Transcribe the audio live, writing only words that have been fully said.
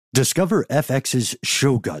Discover FX's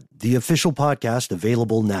Shogun, the official podcast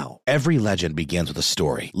available now. Every legend begins with a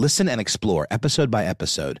story. Listen and explore episode by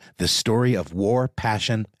episode the story of war,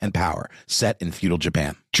 passion, and power set in feudal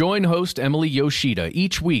Japan. Join host Emily Yoshida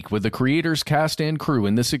each week with the creators, cast, and crew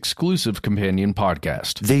in this exclusive companion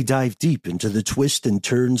podcast. They dive deep into the twists and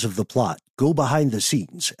turns of the plot, go behind the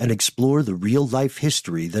scenes, and explore the real-life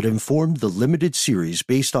history that informed the limited series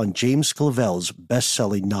based on James Clavell's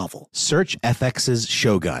best-selling novel. Search FX's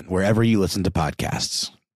Shogun wherever you listen to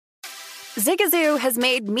podcasts. Zigazoo has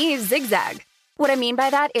made me zigzag. What I mean by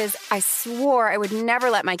that is I swore I would never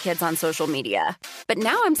let my kids on social media. But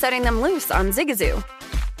now I'm setting them loose on Zigazoo.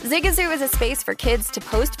 Zigazoo is a space for kids to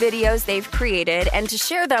post videos they've created and to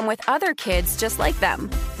share them with other kids just like them.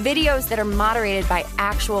 Videos that are moderated by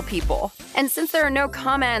actual people. And since there are no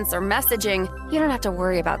comments or messaging, you don't have to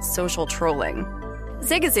worry about social trolling.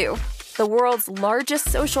 Zigazoo, the world's largest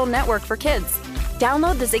social network for kids.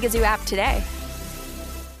 Download the Zigazoo app today.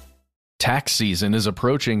 Tax season is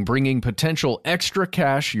approaching, bringing potential extra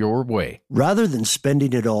cash your way. Rather than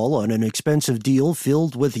spending it all on an expensive deal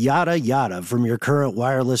filled with yada yada from your current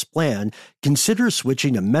wireless plan, consider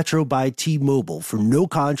switching to Metro by T-Mobile for no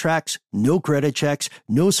contracts, no credit checks,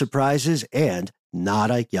 no surprises, and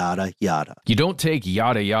nada yada yada. You don't take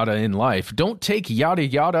yada yada in life. Don't take yada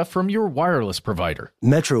yada from your wireless provider.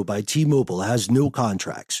 Metro by T-Mobile has no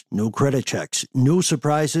contracts, no credit checks, no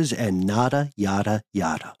surprises, and nada yada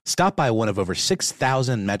yada. Stop by one of over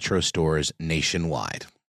 6,000 Metro stores nationwide.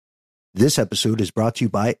 This episode is brought to you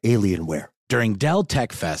by Alienware. During Dell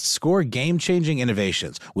Tech Fest, score game-changing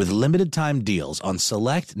innovations with limited-time deals on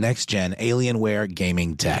select next-gen Alienware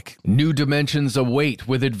gaming tech. New dimensions await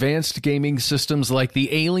with advanced gaming systems like the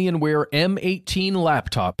Alienware M18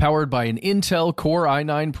 laptop powered by an Intel Core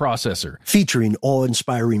i9 processor. Featuring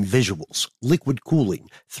awe-inspiring visuals, liquid cooling,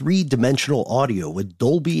 three-dimensional audio with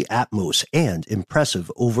Dolby Atmos, and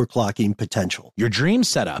impressive overclocking potential. Your dream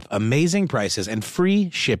setup, amazing prices, and free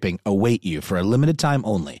shipping await you for a limited time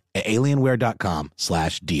only at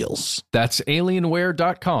alienware.com/deals. That's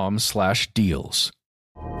alienware.com/deals.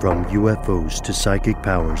 From UFOs to psychic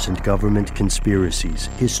powers and government conspiracies,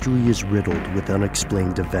 history is riddled with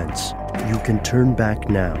unexplained events. You can turn back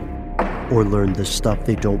now or learn the stuff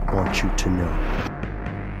they don't want you to know.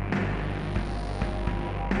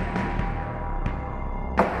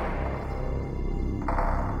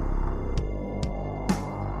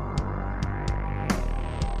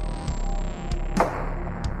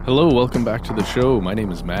 Hello, welcome back to the show. My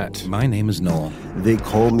name is Matt. My name is Noel. They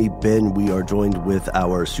call me Ben. We are joined with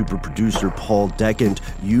our super producer, Paul Decant.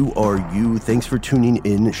 You are you. Thanks for tuning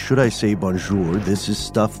in. Should I say bonjour? This is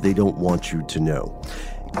stuff they don't want you to know.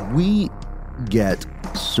 We get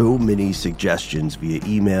so many suggestions via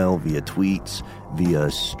email, via tweets,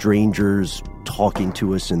 via strangers talking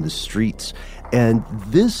to us in the streets. And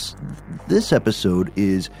this episode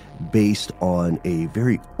is based on a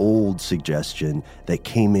very old suggestion that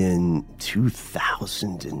came in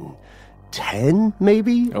 2010,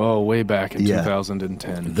 maybe? Oh, way back in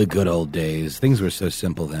 2010. The good old days. Things were so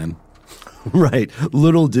simple then. Right.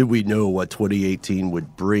 Little did we know what 2018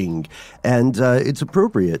 would bring. And it's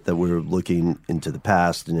appropriate that we're looking into the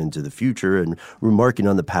past and into the future and remarking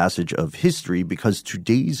on the passage of history because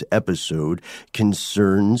today's episode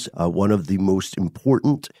concerns one of the most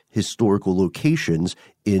important historical locations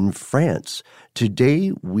in France.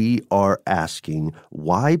 Today, we are asking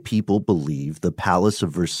why people believe the Palace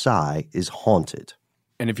of Versailles is haunted.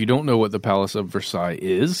 And if you don't know what the Palace of Versailles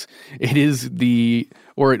is, it was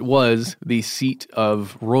the seat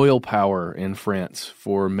of royal power in France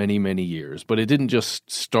for many, many years. But it didn't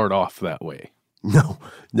just start off that way. No,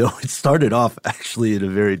 it started off actually in a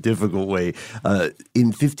very difficult way.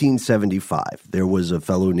 In 1575, there was a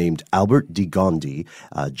fellow named Albert de Gondi,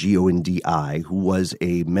 Gondi, who was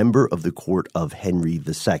a member of the court of Henry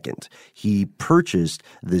II. He purchased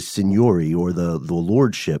the seigneury or the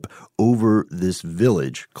lordship over this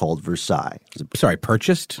village called Versailles. Sorry,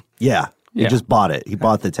 purchased? Yeah. He just bought it. He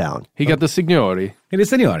bought the town. He got the signori. It is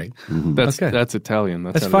seniority. Mm-hmm. That's Italian.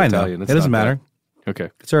 That's fine, Italian. though. It doesn't matter. Okay.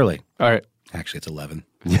 It's early. All right. Actually, it's 11.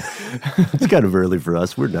 It's kind of early for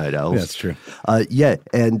us. We're night owls. Yeah, that's true.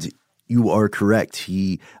 And you are correct.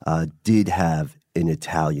 He did have an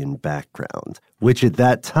Italian background, which at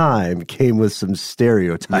that time came with some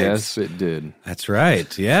stereotypes. Yes, it did. That's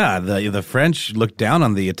right. Yeah, the French looked down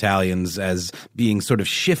on the Italians as being sort of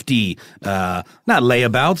shifty, not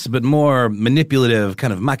layabouts, but more manipulative,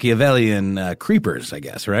 kind of Machiavellian creepers, I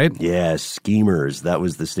guess, right? Yeah, schemers. That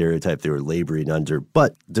was the stereotype they were laboring under.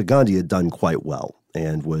 But de Gondi had done quite well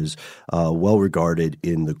and was well regarded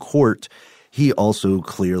in the court. He also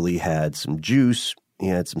clearly had some juice. He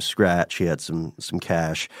had some scratch. He had some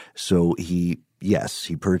cash. So he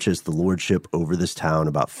purchased the lordship over this town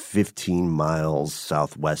about 15 miles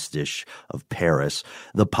southwestish of Paris.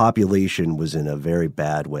 The population was in a very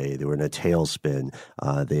bad way. They were in a tailspin.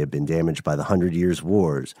 They had been damaged by the 100 Years'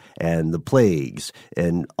 Wars and the plagues.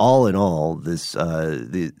 And all in all, this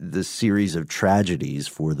series of tragedies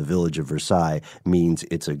for the village of Versailles means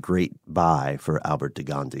it's a great buy for Albert de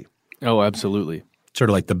Gondi. Oh, absolutely. Sort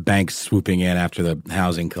of like the banks swooping in after the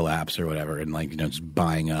housing collapse or whatever and just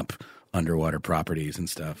buying up underwater properties and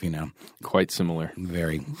stuff, Quite similar.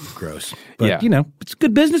 Very gross. But, it's a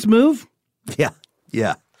good business move.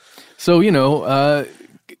 Yeah. So,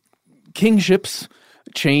 kingships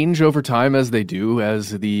change over time as they do.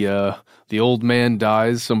 As the old man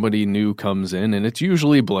dies, somebody new comes in, and it's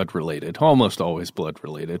usually blood-related, almost always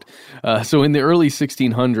blood-related. So in the early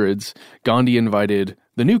 1600s, Gondi invited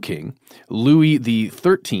the new king, Louis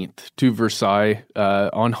XIII, to Versailles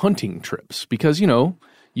on hunting trips because,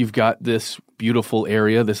 you've got this beautiful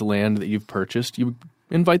area, this land that you've purchased. You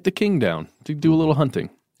invite the king down to do a little hunting.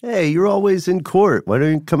 Hey, you're always in court. Why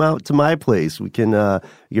don't you come out to my place? We can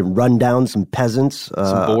run down some peasants.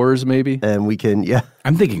 Some boars, maybe? And we can,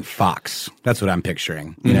 I'm thinking fox. That's what I'm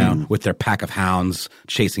picturing, with their pack of hounds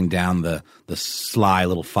chasing down the sly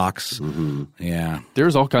little fox. Mm-hmm. Yeah.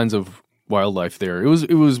 There's all kinds of wildlife there. It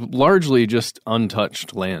was largely just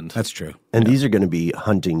untouched land. That's true. And these are going to be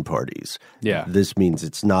hunting parties. Yeah. This means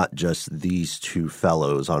it's not just these two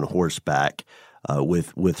fellows on horseback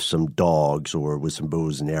with some dogs or with some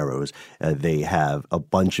bows and arrows. They have a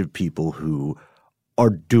bunch of people who are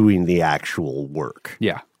doing the actual work.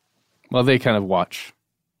 Yeah. Well, they kind of watch.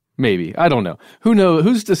 Maybe. I don't know. Who knows?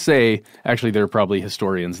 Who's to say? Actually, there are probably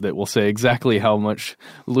historians that will say exactly how much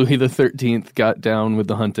Louis XIII got down with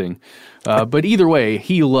the hunting. But either way,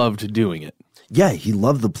 he loved doing it. Yeah, he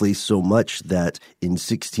loved the place so much that in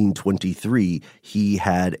 1623, he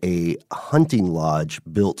had a hunting lodge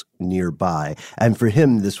built nearby. And for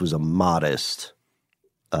him, this was a modest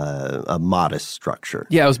structure.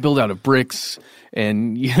 Yeah, it was built out of bricks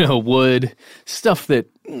and, wood, stuff that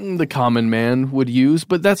the common man would use.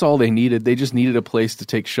 But that's all they needed. They just needed a place to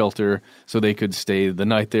take shelter so they could stay the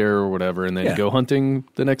night there or whatever and then go hunting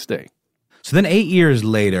the next day. So then 8 years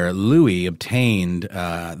later, Louis obtained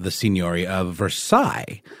the seigneury of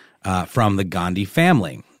Versailles from the Gondi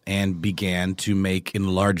family and began to make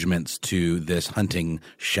enlargements to this hunting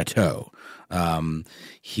chateau.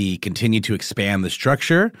 He continued to expand the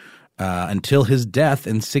structure until his death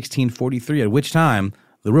in 1643, at which time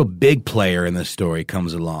the real big player in this story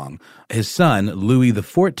comes along. His son, Louis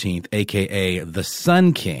XIV, a.k.a. the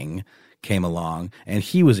Sun King, came along, and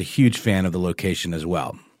he was a huge fan of the location as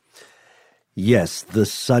well. Yes, the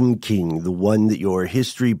Sun King, the one that your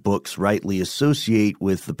history books rightly associate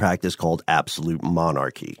with the practice called absolute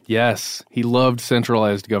monarchy. Yes, he loved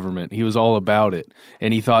centralized government. He was all about it.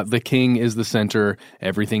 And he thought the king is the center,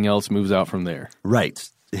 everything else moves out from there. Right,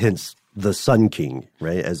 hence the Sun King,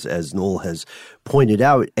 right, as Noel has pointed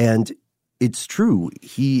out. And it's true,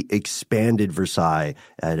 he expanded Versailles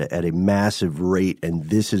at a massive rate, and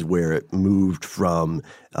this is where it moved from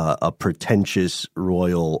a pretentious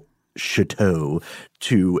royal chateau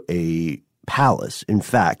to a palace. In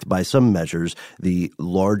fact, by some measures, the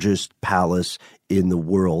largest palace in the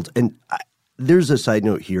world. And there's a side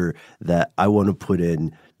note here that I want to put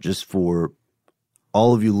in just for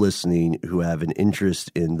all of you listening who have an interest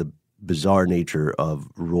in the bizarre nature of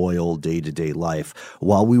royal day-to-day life.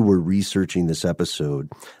 While we were researching this episode,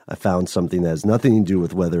 I found something that has nothing to do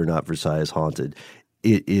with whether or not Versailles is haunted.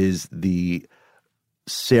 It is the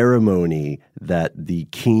ceremony that the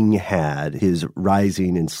king had, his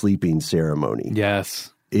rising and sleeping ceremony.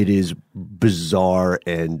 Yes. It is bizarre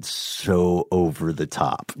and so over the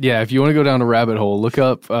top. Yeah, if you want to go down a rabbit hole, look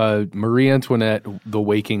up Marie Antoinette, the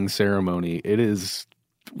waking ceremony. It is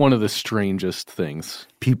one of the strangest things.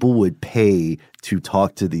 People would pay to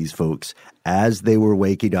talk to these folks as they were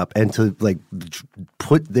waking up and to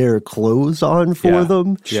put their clothes on for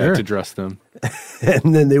them. Yeah, to dress them.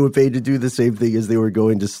 And then they would pay to do the same thing as they were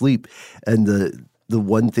going to sleep. And the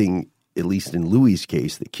one thing, at least in Louis'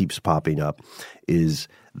 case, that keeps popping up is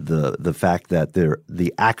the fact that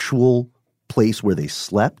the actual place where they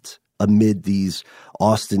slept amid these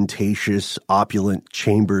ostentatious, opulent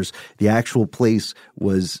chambers, the actual place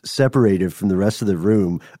was separated from the rest of the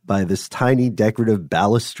room by this tiny decorative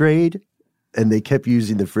balustrade. And they kept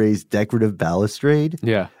using the phrase decorative balustrade.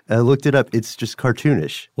 Yeah. And I looked it up. It's just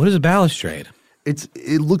cartoonish. What is a balustrade?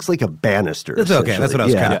 It looks like a banister. That's okay. That's what I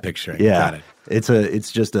was kind of picturing. Yeah. Got it.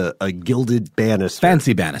 It's just a gilded banister.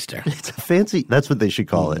 Fancy banister. It's a fancy, that's what they should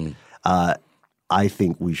call it. I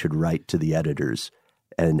think we should write to the editors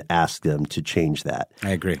and ask them to change that.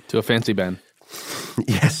 I agree. To a fancy band.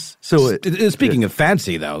 Yes. So Speaking of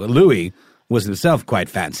fancy, though, Louis was himself quite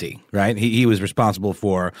fancy, right? He was responsible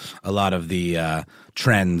for a lot of the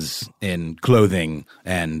trends in clothing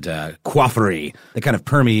and coiffury that kind of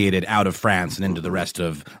permeated out of France and into the rest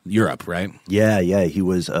of Europe, right? Yeah. He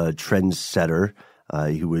was a trendsetter.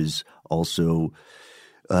 He was also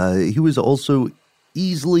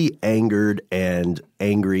easily angered, and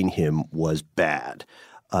angering him was bad.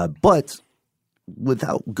 But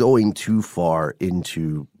without going too far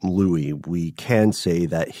into Louis, we can say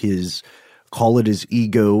that call it his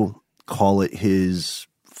ego, call it his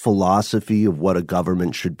philosophy of what a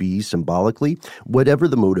government should be symbolically, whatever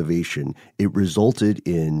the motivation, it resulted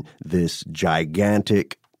in this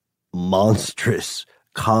gigantic, monstrous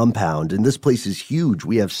compound. And this place is huge.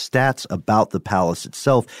 We have stats about the palace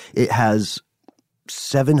itself. It has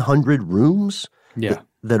 700 rooms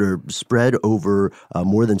that are spread over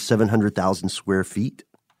more than 700,000 square feet.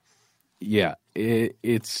 Yeah,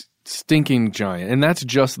 it's stinking giant. And that's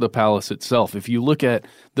just the palace itself. If you look at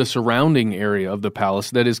the surrounding area of the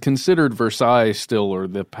palace that is considered Versailles still, or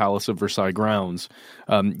the Palace of Versailles grounds,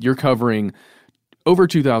 you're covering over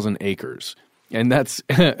 2,000 acres. And that's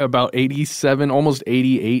about 87, almost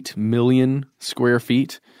 88 million square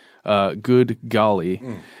feet. Good golly.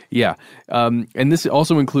 Yeah. And this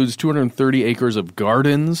also includes 230 acres of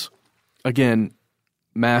gardens. Again,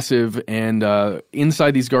 massive. And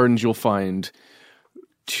inside these gardens, you'll find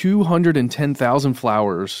 210,000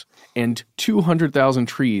 flowers and 200,000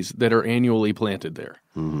 trees that are annually planted there.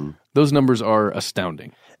 Mm-hmm. Those numbers are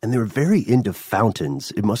astounding. And they were very into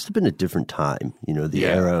fountains. It must have been a different time, the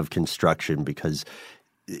era of construction, because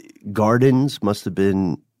gardens must have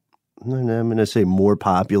been, I'm going to say, more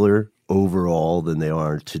popular overall than they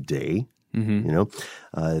are today.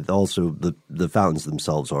 Mm-hmm. Also, the fountains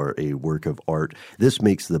themselves are a work of art. This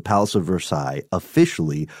makes the Palace of Versailles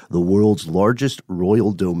officially the world's largest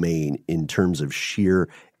royal domain in terms of sheer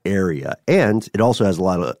area. And it also has a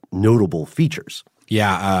lot of notable features.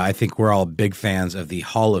 Yeah, I think we're all big fans of the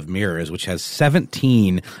Hall of Mirrors, which has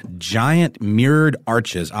 17 giant mirrored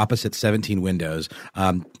arches opposite 17 windows.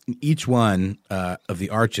 Each one of the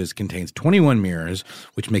arches contains 21 mirrors,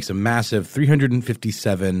 which makes a massive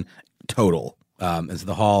 357 total. And so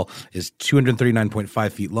the hall is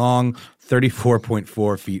 239.5 feet long,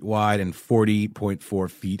 34.4 feet wide, and 40.4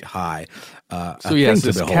 feet high. So yes,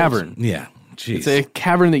 it's a cavern. Yeah. Jeez. It's a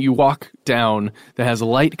cavern that you walk down that has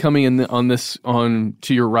light coming in on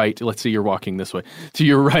to your right. Let's say you're walking this way to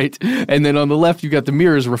your right, and then on the left you've got the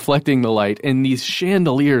mirrors reflecting the light, and these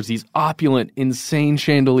chandeliers, these opulent, insane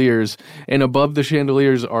chandeliers, and above the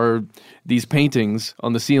chandeliers are these paintings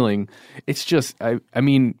on the ceiling. It's just, I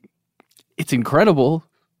mean, it's incredible.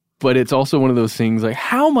 But it's also one of those things like,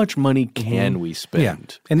 how much money can we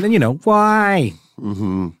spend? Yeah. And then, why?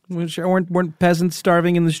 Mm-hmm. Weren't peasants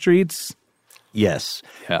starving in the streets? Yes.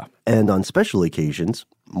 Yeah. And on special occasions,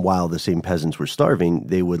 while the same peasants were starving,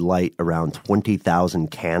 they would light around 20,000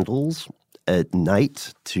 candles at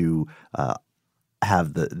night to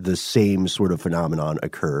have the same sort of phenomenon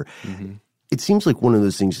occur. Mm-hmm. It seems like one of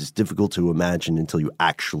those things is difficult to imagine until you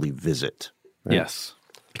actually visit. Right? Yes.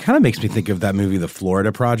 It kind of makes me think of that movie, The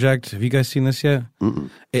Florida Project. Have you guys seen this yet? Mm-mm.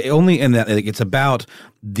 It's about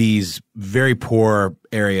these very poor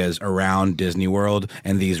areas around Disney World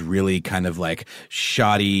and these really kind of like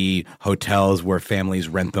shoddy hotels where families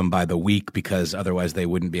rent them by the week because otherwise they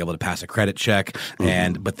wouldn't be able to pass a credit check.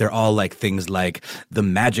 Mm-hmm. But they're all like things like the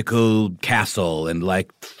Magical Castle and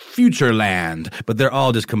like Futureland, but they're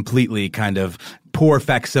all just completely kind of poor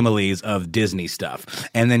facsimiles of Disney stuff.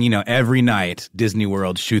 And then, every night Disney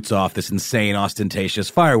World shoots off this insane, ostentatious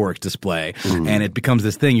fireworks display. Mm. And it becomes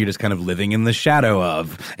this thing you're just kind of living in the shadow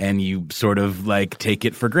of. And you sort of like take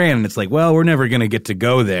it for granted. It's like, well, we're never going to get to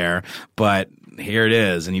go there, but here it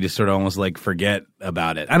is. And you just sort of almost like forget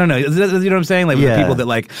about it. I don't know. You know what I'm saying? Like with the people that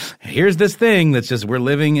like, here's this thing that's just, we're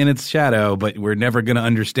living in its shadow, but we're never going to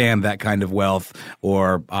understand that kind of wealth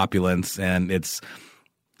or opulence. And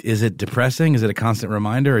is it depressing? Is it a constant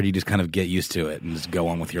reminder, or do you just kind of get used to it and just go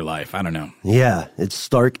on with your life? I don't know. Yeah, it's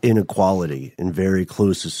stark inequality and very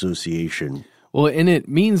close association. Well, and it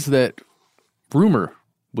means that rumor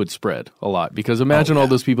would spread a lot, because imagine all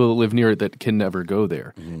those people that live near it that can never go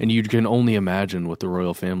there. Mm-hmm. And you can only imagine what the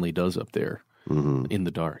royal family does up there in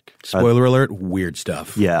the dark. Spoiler alert, weird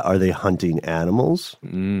stuff. Yeah, are they hunting animals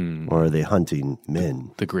or are they hunting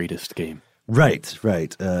men? The greatest game. Right.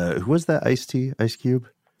 Who was that? Ice-T? Ice Cube?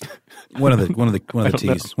 One of the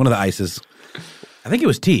T's. One of the ices. I think it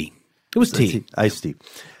was T. It was T. Ice-T.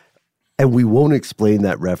 And we won't explain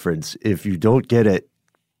that reference. If you don't get it,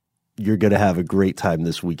 you're going to have a great time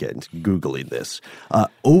this weekend Googling this.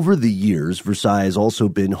 Over the years, Versailles has also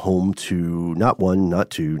been home to not one, not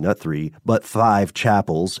two, not three, but 5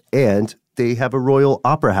 chapels, and they have a royal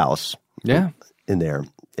opera house in there.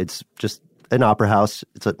 It's just an opera house.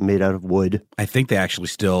 It's made out of wood. I think they actually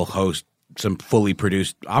still host some fully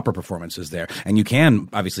produced opera performances there. And you can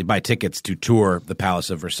obviously buy tickets to tour the Palace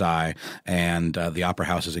of Versailles, and the opera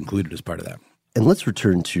house is included as part of that. And let's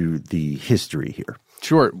return to the history here.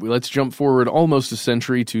 Sure. Let's jump forward almost a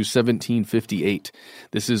century to 1758.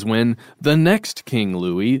 This is when the next King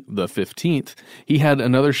Louis, the 15th, he had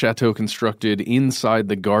another chateau constructed inside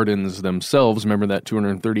the gardens themselves. Remember that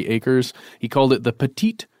 230 acres? He called it the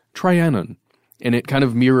Petit Trianon. And it kind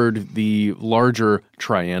of mirrored the larger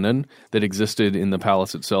Trianon that existed in the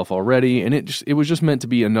palace itself already. And it was just meant to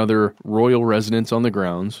be another royal residence on the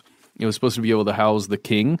grounds. It was supposed to be able to house the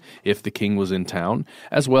king if the king was in town,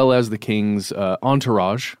 as well as the king's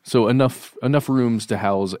entourage. So enough rooms to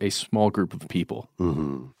house a small group of people.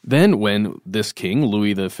 Mm-hmm. Then when this king,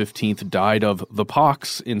 Louis XV, died of the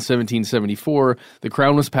pox in 1774, the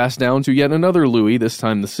crown was passed down to yet another Louis, this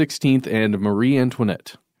time the 16th, and Marie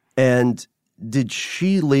Antoinette. And did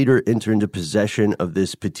she later enter into possession of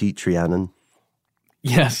this Petit Trianon?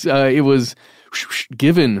 Yes, it was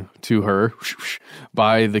given to her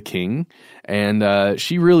by the king, and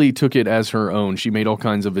she really took it as her own. She made all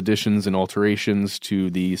kinds of additions and alterations to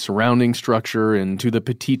the surrounding structure and to the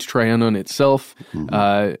Petit Trianon itself,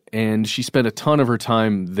 and she spent a ton of her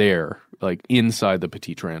time there, like inside the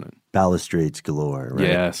Petit Trianon. Balustrades galore, right?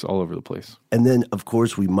 Yes, all over the place. And then, of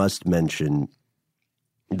course, we must mention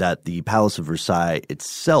that the Palace of Versailles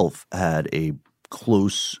itself had a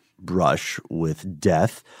close brush with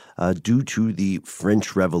death due to the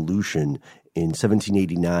French Revolution. In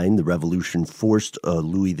 1789, the revolution forced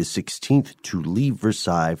Louis XVI to leave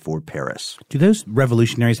Versailles for Paris. Do those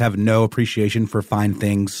revolutionaries have no appreciation for fine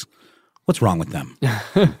things? What's wrong with them?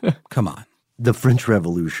 Come on. The French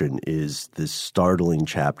Revolution is this startling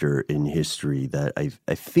chapter in history that I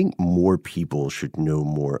think more people should know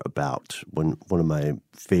more about. One of my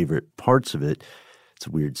favorite parts of it, it's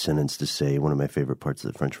a weird sentence to say, one of my favorite parts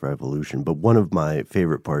of the French Revolution, but one of my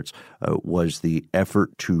favorite parts was the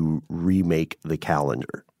effort to remake the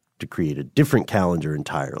calendar, to create a different calendar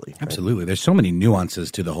entirely. Right? Absolutely. There's so many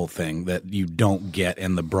nuances to the whole thing that you don't get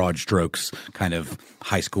in the broad strokes kind of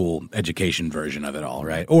high school education version of it all,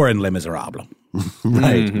 right? Or in Les Miserables.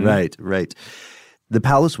 Right. The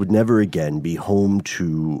palace would never again be home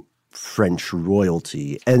to French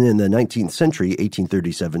royalty. And in the 19th century,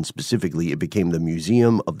 1837 specifically, it became the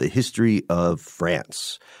Museum of the History of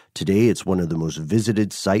France. Today, it's one of the most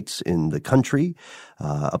visited sites in the country,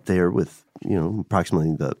 up there with,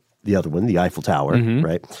 approximately the other one, the Eiffel Tower,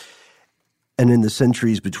 right? And in the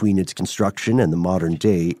centuries between its construction and the modern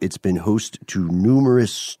day, it's been host to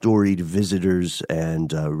numerous storied visitors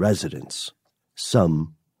and residents.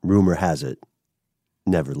 Some, rumor has it,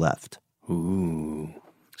 never left. Ooh.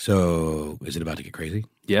 So is it about to get crazy?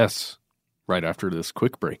 Yes, right after this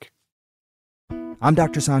quick break. I'm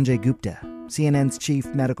Dr. Sanjay Gupta, CNN's chief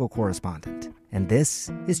medical correspondent, and this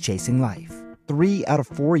is Chasing Life. 3 out of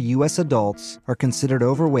 4 U.S. adults are considered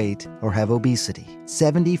overweight or have obesity.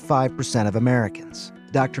 75% of Americans.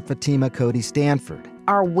 Dr. Fatima Cody Stanford.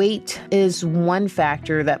 Our weight is one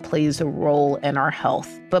factor that plays a role in our health,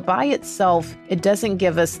 but by itself, it doesn't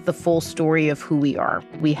give us the full story of who we are.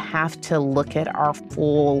 We have to look at our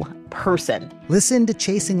full person. Listen to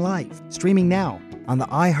Chasing Life, streaming now on the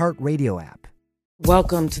iHeartRadio app.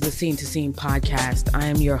 Welcome to the Scene to Scene podcast. I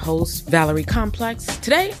am your host, Valerie Complex.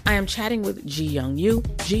 Today, I am chatting with Ji Young Yu.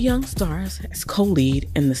 Ji Young stars as co-lead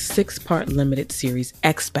in the 6-part limited series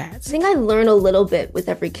Expats. I think I learn a little bit with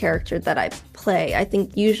every character that I play. I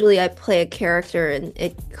think usually I play a character and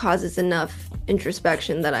it causes enough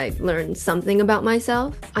introspection that I learn something about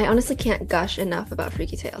myself. I honestly can't gush enough about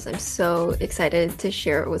Freaky Tales. I'm so excited to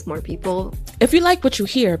share it with more people. If you like what you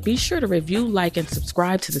hear, be sure to review, like, and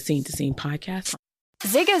subscribe to the Scene to Scene podcast.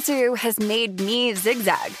 Zigazoo has made me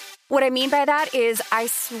zigzag. What I mean by that is I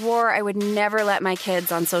swore I would never let my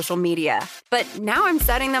kids on social media, but now I'm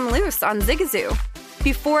setting them loose on Zigazoo.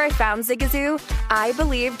 Before I found Zigazoo, I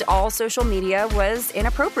believed all social media was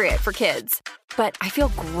inappropriate for kids. But I feel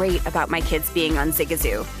great about my kids being on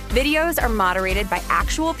Zigazoo. Videos are moderated by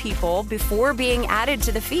actual people before being added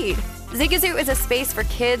to the feed. Zigazoo is a space for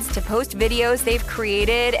kids to post videos they've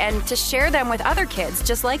created and to share them with other kids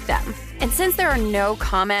just like them. And since there are no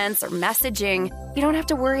comments or messaging, you don't have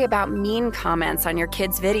to worry about mean comments on your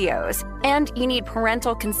kids' videos. And you need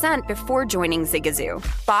parental consent before joining Zigazoo.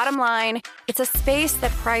 Bottom line, it's a space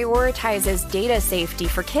that prioritizes data safety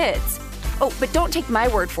for kids. Oh, but don't take my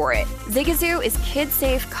word for it. Zigazoo is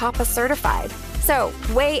kid-safe COPPA certified. So,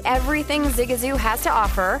 weigh everything Zigazoo has to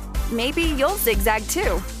offer. Maybe you'll zigzag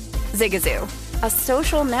too. Zigazoo, a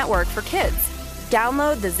social network for kids.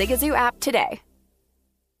 Download the Zigazoo app today.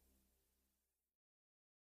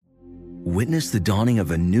 Witness the dawning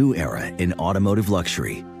of a new era in automotive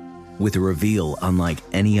luxury with a reveal unlike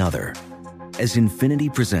any other as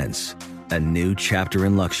Infiniti presents a new chapter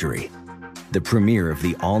in luxury, the premiere of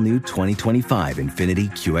the all-new 2025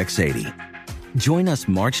 Infiniti QX80. Join us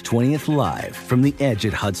March 20th live from the Edge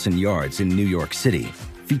at Hudson Yards in New York City,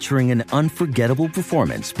 featuring an unforgettable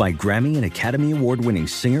performance by Grammy and Academy Award-winning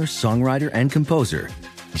singer, songwriter, and composer,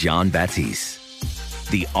 Jon Batiste.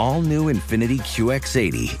 The all-new Infiniti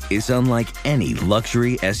QX80 is unlike any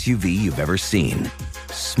luxury SUV you've ever seen.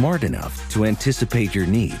 Smart enough to anticipate your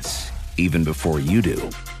needs, even before you do.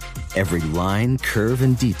 Every line, curve,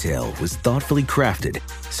 and detail was thoughtfully crafted,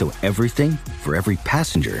 so everything for every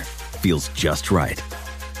passenger feels just right.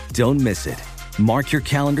 Don't miss it. Mark your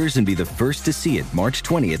calendars and be the first to see it March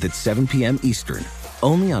 20th at 7 p.m. Eastern,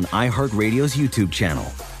 only on iHeartRadio's YouTube channel.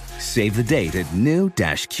 Save the date at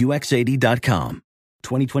new-QX80.com.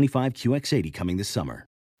 2025 QX80 coming this summer.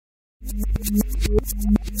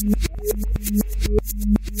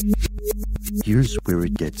 Here's where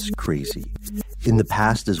it gets crazy. In the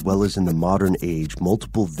past, as well as in the modern age,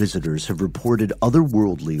 multiple visitors have reported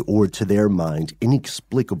otherworldly or, to their mind,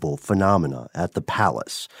 inexplicable phenomena at the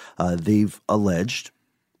palace. They've alleged,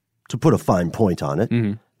 to put a fine point on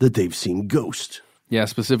it, that they've seen ghosts. Yeah,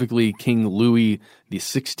 specifically King Louis the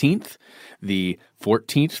 16th, the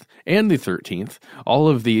 14th, and the 13th. All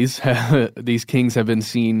of these kings have been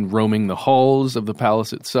seen roaming the halls of the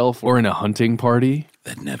palace itself or in a hunting party.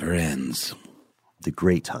 That never ends. The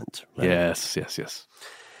Great Hunt. Right? Yes.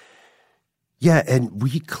 Yeah, and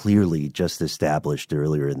we clearly just established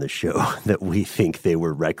earlier in the show that we think they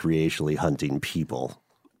were recreationally hunting people.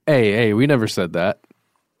 Hey, we never said that.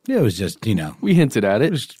 Yeah, it was just, we hinted at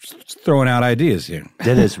it. Just throwing out ideas here.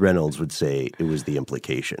 Dennis Reynolds would say it was the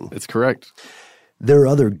implication. It's correct. There are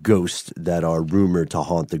other ghosts that are rumored to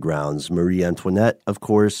haunt the grounds. Marie Antoinette, of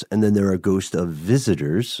course, and then there are ghosts of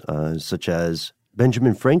visitors, such as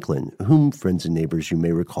Benjamin Franklin, whom, friends and neighbors, you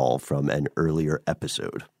may recall from an earlier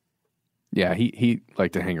episode. Yeah, he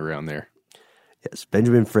liked to hang around there. Yes,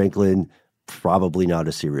 Benjamin Franklin, probably not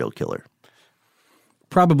a serial killer.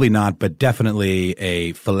 Probably not, but definitely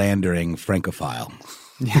a philandering Francophile.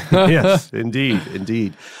 Yes,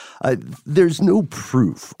 indeed. There's no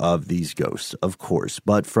proof of these ghosts, of course,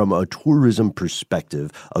 but from a tourism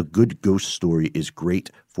perspective, a good ghost story is great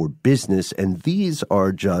for business, and these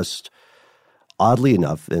are just, oddly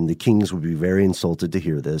enough, and the kings would be very insulted to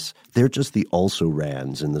hear this, they're just the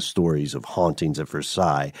also-rans in the stories of hauntings at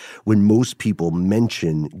Versailles. When most people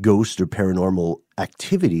mention ghost or paranormal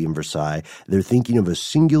activity in Versailles, they're thinking of a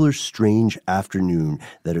singular strange afternoon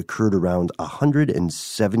that occurred around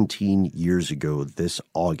 117 years ago this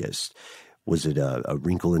August. Was it a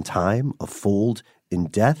wrinkle in time, a fold in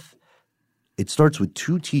death? It starts with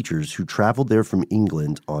two teachers who traveled there from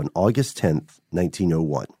England on August 10th,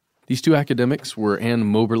 1901. These two academics were Anne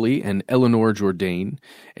Moberly and Eleanor Jourdain,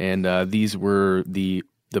 and these were the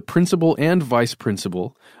principal and vice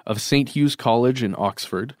principal of St. Hugh's College in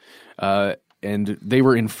Oxford. And they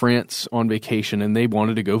were in France on vacation, and they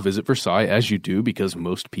wanted to go visit Versailles, as you do, because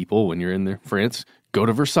most people, when you're in France, go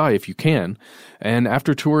to Versailles if you can. And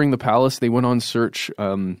after touring the palace, they went on search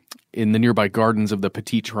in the nearby gardens of the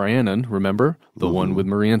Petit Trianon, remember? The one with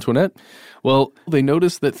Marie Antoinette? Well, they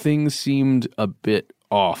noticed that things seemed a bit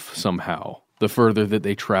off somehow, the further that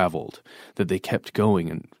they traveled, that they kept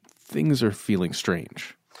going, and things are feeling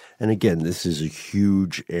strange. And again, this is a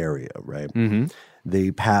huge area, right? Mm-hmm.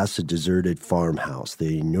 They pass a deserted farmhouse.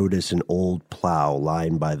 They notice an old plow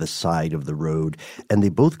lying by the side of the road, and they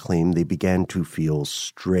both claim they began to feel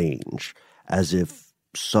strange, as if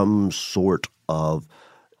some sort of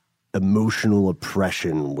emotional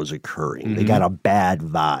oppression was occurring. Mm-hmm. They got a bad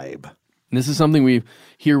vibe. And this is something we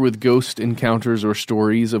hear with ghost encounters or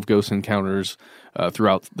stories of ghost encounters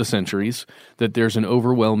throughout the centuries, that there's an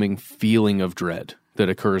overwhelming feeling of dread that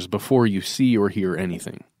occurs before you see or hear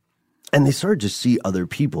anything. And they started to see other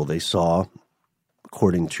people. They saw,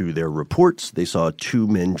 according to their reports, they saw two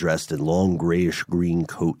men dressed in long grayish-green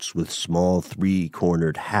coats with small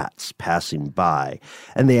three-cornered hats passing by.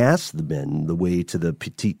 And they asked the men the way to the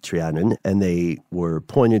Petit Trianon, and they were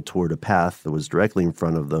pointed toward a path that was directly in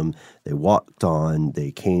front of them. They walked on.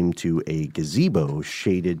 They came to a gazebo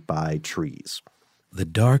shaded by trees. The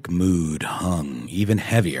dark mood hung even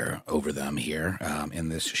heavier over them here in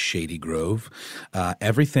this shady grove.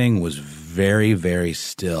 Everything was very, very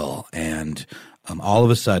still, and all of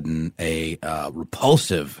a sudden a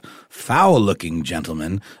repulsive, foul-looking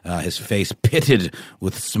gentleman, his face pitted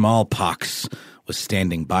with smallpox, was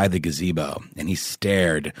standing by the gazebo, and he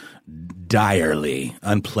stared direly,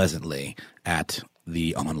 unpleasantly at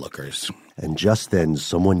the onlookers. And just then,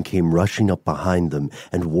 someone came rushing up behind them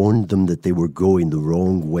and warned them that they were going the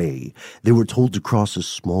wrong way. They were told to cross a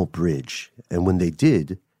small bridge, and when they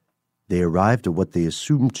did, they arrived at what they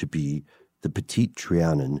assumed to be the Petite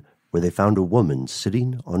Trianon, where they found a woman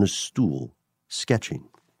sitting on a stool, sketching.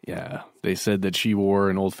 Yeah, they said that she wore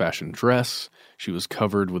an old-fashioned dress, she was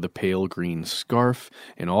covered with a pale green scarf,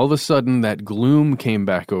 and all of a sudden that gloom came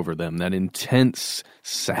back over them, that intense,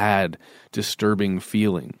 sad, disturbing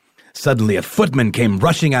feeling. Suddenly, a footman came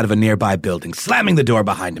rushing out of a nearby building, slamming the door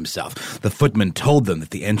behind himself. The footman told them that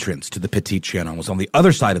the entrance to the Petite Trianon was on the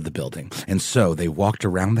other side of the building, and so they walked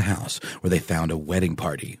around the house where they found a wedding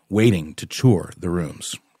party waiting to tour the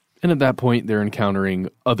rooms. And at that point, they're encountering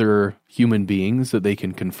other human beings that they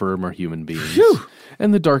can confirm are human beings. Phew!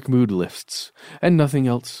 And the dark mood lifts, and nothing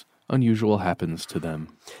else unusual happens to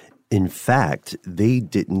them. In fact, they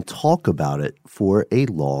didn't talk about it for a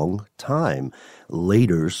long time.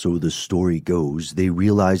 Later, so the story goes, they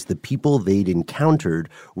realized the people they'd encountered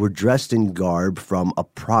were dressed in garb from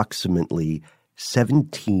approximately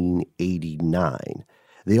 1789.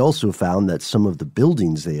 They also found that some of the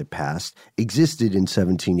buildings they had passed existed in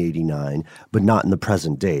 1789, but not in the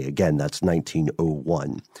present day. Again, that's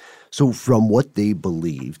 1901. So from what they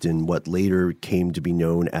believed and what later came to be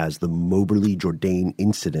known as the Moberly-Jourdain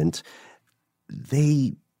incident,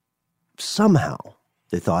 they somehow,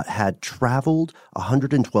 they thought, had traveled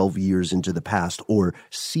 112 years into the past or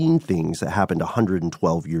seen things that happened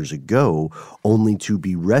 112 years ago, only to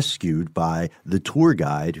be rescued by the tour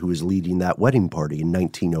guide who was leading that wedding party in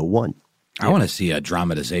 1901. I want to see a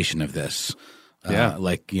dramatization of this,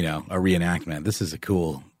 like, a reenactment. This is a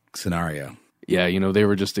cool scenario. Yeah, they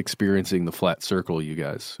were just experiencing the flat circle, you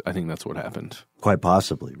guys. I think that's what happened. Quite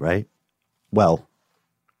possibly, right? Well,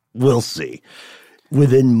 we'll see.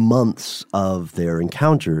 Within months of their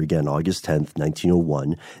encounter, again, August 10th,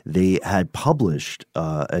 1901, they had published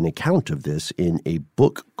an account of this in a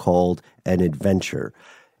book called An Adventure.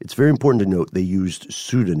 It's very important to note they used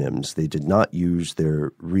pseudonyms. They did not use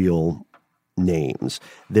their real names.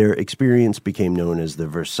 Their experience became known as the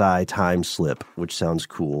Versailles Time Slip, which sounds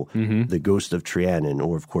cool, the Ghost of Trianon,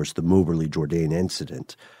 or, of course, the Moberly-Jourdain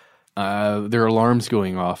incident. There are alarms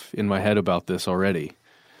going off in my head about this already.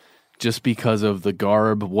 Just because of the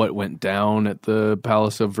garb, what went down at the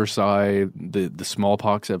Palace of Versailles, the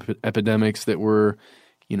smallpox epidemics that were,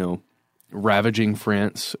 ravaging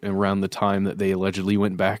France around the time that they allegedly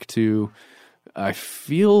went back to. I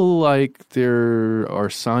feel like there are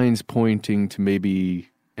signs pointing to maybe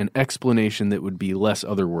an explanation that would be less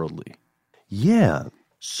otherworldly. Yeah.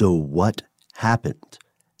 So what happened?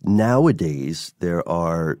 Nowadays, there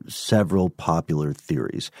are several popular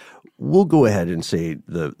theories. We'll go ahead and say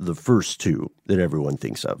the first two that everyone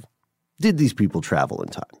thinks of. Did these people travel in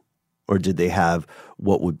time? Or did they have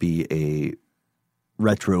what would be a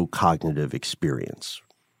retrocognitive experience,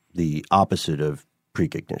 the opposite of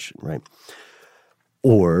precognition, right?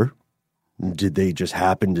 Or did they just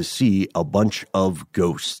happen to see a bunch of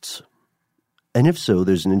ghosts? And if so,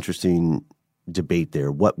 there's an interesting debate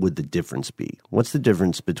there. What would the difference be? What's the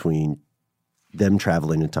difference between them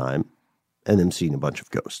traveling in time and them seeing a bunch of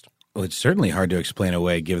ghosts? Well, it's certainly hard to explain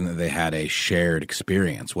away given that they had a shared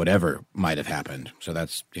experience, whatever might have happened. So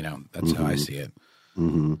that's how I see it.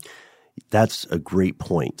 Mm-hmm. That's a great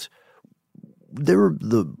point. There are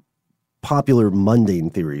the popular mundane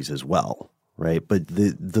theories as well, right? But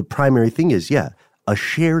the primary thing is, a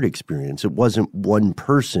shared experience. It wasn't one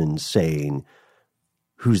person saying,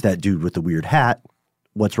 who's that dude with the weird hat?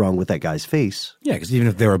 What's wrong with that guy's face? Yeah, because even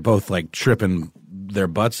if they were both like tripping their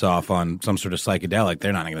butts off on some sort of psychedelic,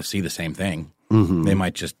 they're not going to see the same thing. Mm-hmm. They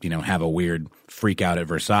might just, have a weird freak out at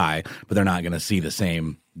Versailles, but they're not going to see the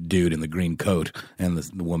same dude in the green coat and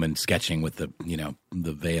the woman sketching with the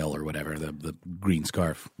veil or whatever, the green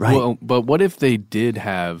scarf. Right. Well, but what if they did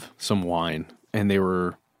have some wine and they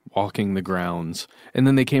were walking the grounds and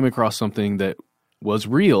then they came across something that was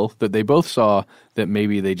real that they both saw that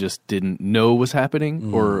maybe they just didn't know was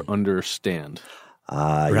happening or understand?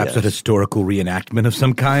 Perhaps a historical reenactment of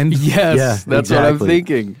some kind? Yes, that's exactly what I'm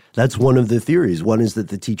thinking. That's one of the theories. One is that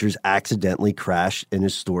the teachers accidentally crashed an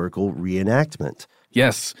historical reenactment.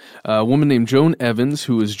 Yes, a woman named Joan Evans,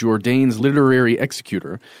 who is Jourdain's literary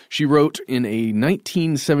executor. She wrote in a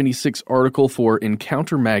 1976 article for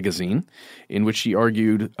Encounter magazine, in which she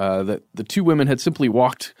argued that the two women had simply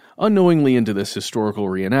walked unknowingly into this historical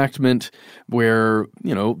reenactment where,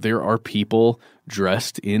 you know, there are people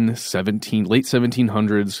dressed in late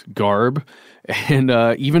 1700s garb and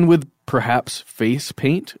even with perhaps face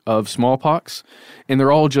paint of smallpox, and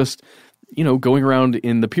they're all just, you know, going around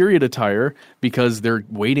in the period attire because they're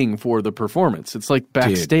waiting for the performance. It's like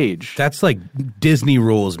backstage. Dude, that's like Disney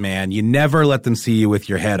rules, man. You never let them see you with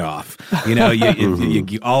your head off. You know,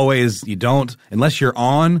 you always, you don't, unless you're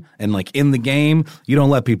on and like in the game, you don't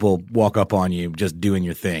let people walk up on you just doing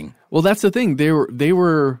your thing. Well, that's the thing. They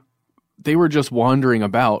were just wandering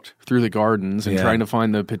about through the gardens and trying to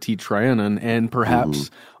find the Petit Trianon, and perhaps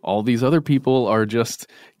all these other people are just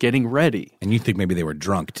getting ready. And you think maybe they were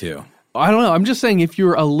drunk too. I don't know. I'm just saying, if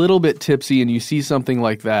you're a little bit tipsy and you see something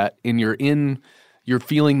like that and you're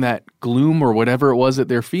feeling that gloom or whatever it was that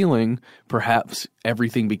they're feeling, perhaps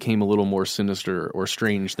everything became a little more sinister or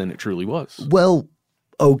strange than it truly was. Well,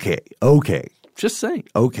 okay. Just saying.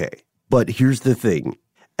 Okay. But here's the thing.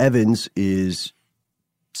 Evans is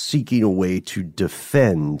seeking a way to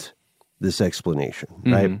defend this explanation,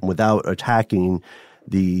 right? Without attacking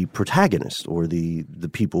the protagonist or the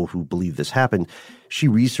people who believe this happened. She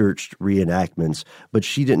researched reenactments, but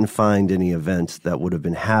she didn't find any events that would have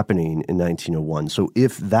been happening in 1901. So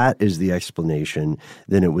if that is the explanation,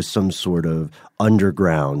 then it was some sort of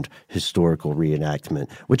underground historical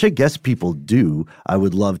reenactment, which I guess people do. I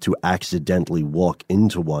would love to accidentally walk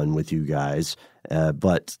into one with you guys,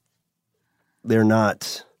 but they're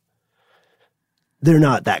not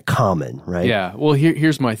that common, right? Yeah. Well,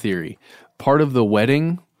 here's my theory. Part of the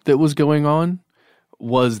wedding that was going on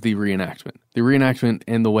was the reenactment. The reenactment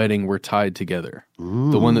and the wedding were tied together.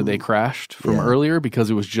 The one that they crashed from earlier, because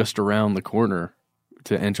it was just around the corner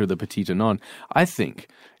to enter the Petit Trianon. I think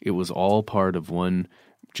it was all part of one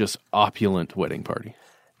just opulent wedding party.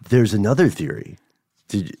 There's another theory.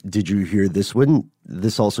 Did you hear this one?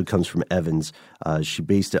 This also comes from Evans. She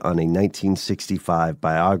based it on a 1965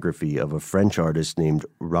 biography of a French artist named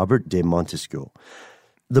Robert de Montesquieu.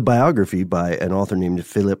 The biography by an author named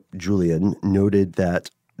Philippe Julien noted that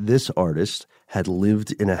this artist had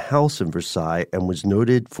lived in a house in Versailles and was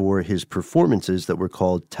noted for his performances that were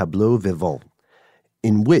called tableaux vivants,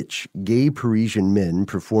 in which gay Parisian men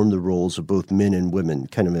performed the roles of both men and women,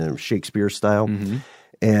 kind of in a Shakespeare style.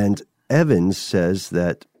 And Evans says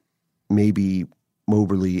that maybe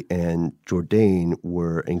Moberly and Jourdain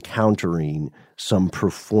were encountering some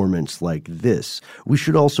performance like this. We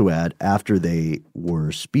should also add, after they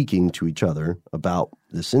were speaking to each other about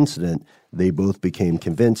this incident, they both became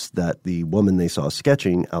convinced that the woman they saw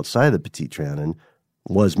sketching outside the Petit Trianon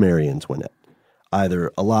was Marie Antoinette,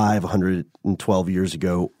 either alive 112 years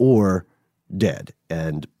ago or dead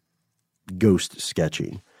and ghost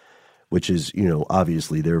sketching, which is, you know,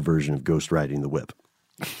 obviously their version of ghost riding the whip.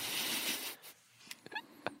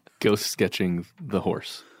 Ghost sketching the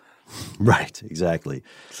horse. Right, exactly.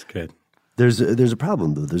 That's good. There's a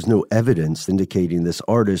problem, though. There's no evidence indicating this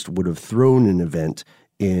artist would have thrown an event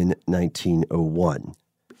in 1901.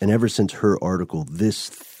 And ever since her article, this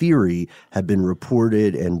theory had been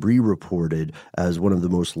reported and re-reported as one of the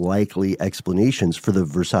most likely explanations for the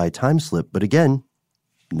Versailles time slip. But again,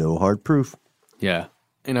 no hard proof. Yeah.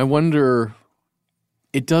 And I wonder,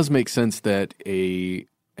 it does make sense that an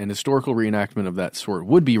historical reenactment of that sort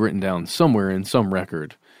would be written down somewhere in some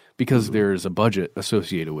record, because there's a budget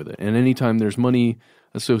associated with it. And anytime there's money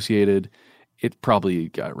associated, it probably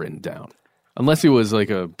got written down. Unless it was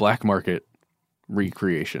like a black market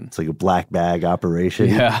recreation. It's like a black bag operation.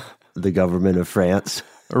 Yeah. The government of France.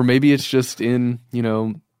 Or maybe it's just in, you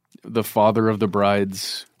know, the father of the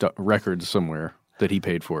bride's records somewhere that he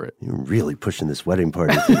paid for it. You're really pushing this wedding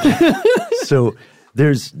party. So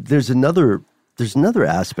there's another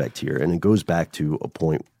aspect here, and it goes back to a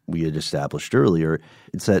point we had established earlier.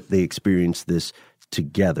 It's that they experienced this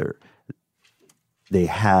together. They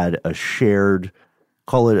had a shared,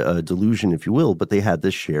 call it a delusion if you will, but they had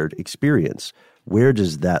this shared experience. Where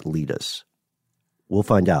does that lead us? We'll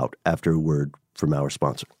find out after a word from our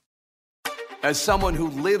sponsor. As someone who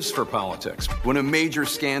lives for politics, when a major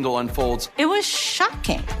scandal unfolds, it was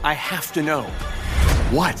shocking. I have to know,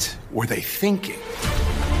 what were they thinking?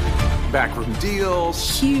 Backroom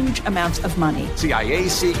deals, huge amounts of money, CIA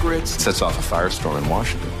secrets, sets off a firestorm in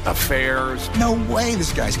Washington, affairs. No way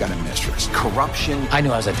this guy's got a mistress. Corruption. I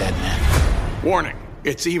knew I was a dead man. Warning,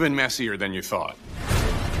 it's even messier than you thought.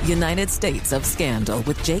 United States of Scandal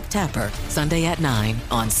with Jake Tapper, Sunday at 9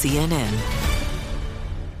 on CNN.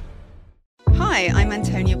 Hi, Hi, I'm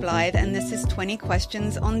Antonia Blythe, and this is 20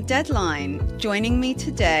 Questions on Deadline. Joining me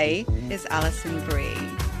today is Alison Brie.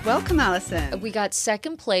 Welcome, Alison. We got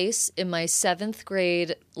second place in my 7th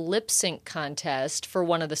grade lip sync contest for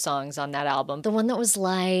one of the songs on that album. The one that was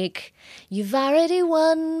like, "You've already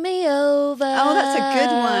won me over." Oh, that's a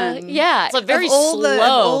good one. Yeah. It's a very slow. Of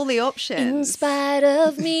all the options. In spite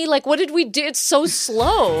of me. Like, what did we do? It's so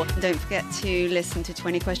slow. Don't forget to listen to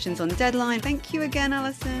 20 Questions on Deadline. Thank you again,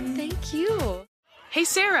 Alison. Thank you. Hey,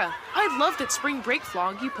 Sarah, I love that spring break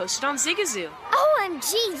vlog you posted on Zigazoo.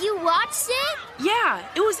 OMG, you watched it? Yeah,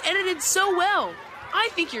 it was edited so well. I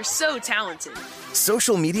think you're so talented.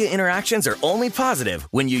 Social media interactions are only positive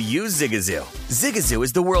when you use Zigazoo. Zigazoo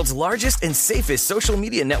is the world's largest and safest social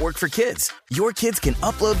media network for kids. Your kids can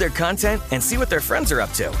upload their content and see what their friends are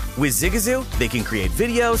up to. With Zigazoo, they can create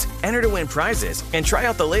videos, enter to win prizes, and try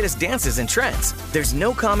out the latest dances and trends. There's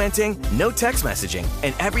no commenting, no text messaging,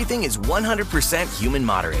 and everything is 100% human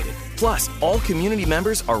moderated. Plus, all community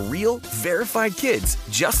members are real, verified kids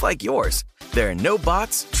just like yours. There are no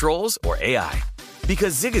bots, trolls, or AI.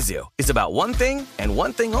 Because Zigazoo is about one thing and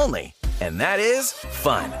one thing only, and that is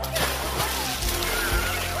fun.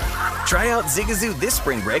 Try out Zigazoo this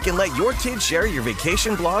spring break and let your kids share your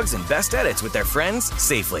vacation blogs and best edits with their friends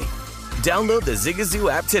safely. Download the Zigazoo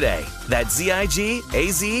app today. That's Zigazoo.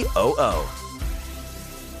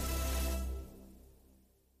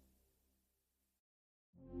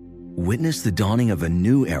 Witness the dawning of a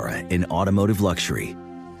new era in automotive luxury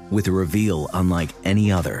with a reveal unlike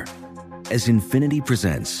any other. As Infiniti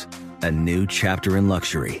presents a new chapter in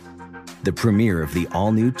luxury, the premiere of the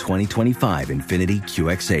all-new 2025 Infiniti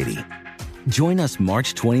QX80. Join us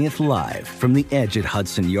March 20th live from the Edge at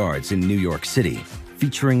Hudson Yards in New York City,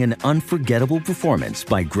 featuring an unforgettable performance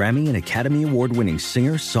by Grammy and Academy Award-winning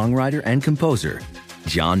singer, songwriter, and composer,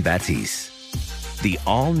 Jon Batiste. The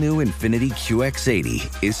all-new Infiniti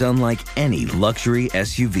QX80 is unlike any luxury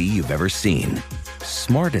SUV you've ever seen.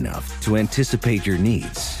 Smart enough to anticipate your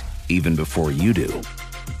needs even before you do.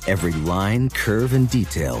 Every line, curve, and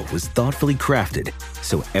detail was thoughtfully crafted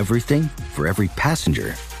so everything for every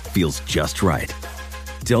passenger feels just right.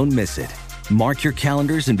 Don't miss it. Mark your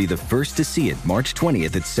calendars and be the first to see it March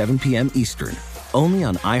 20th at 7 p.m. Eastern, only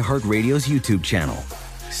on iHeartRadio's YouTube channel.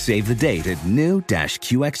 Save the date at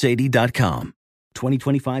new-QX80.com.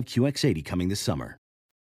 2025 QX80 coming this summer.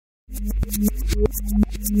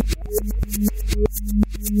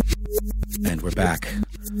 And we're back.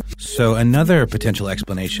 So another potential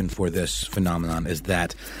explanation for this phenomenon is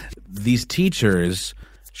that these teachers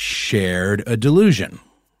shared a delusion,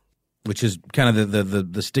 which is kind of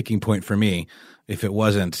the sticking point for me. If it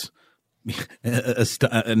wasn't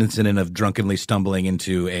an incident of drunkenly stumbling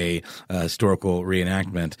into a historical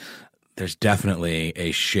reenactment, there's definitely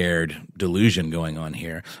a shared delusion going on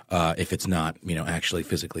here, if it's not, actually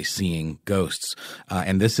physically seeing ghosts.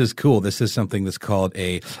 And this is cool. This is something that's called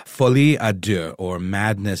a folie à deux, or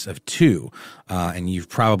madness of two. And you've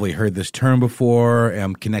probably heard this term before,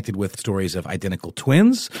 connected with stories of identical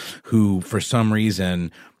twins who, for some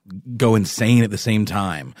reason, go insane at the same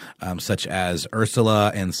time, such as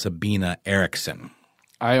Ursula and Sabina Eriksson.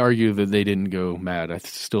 I argue that they didn't go mad. I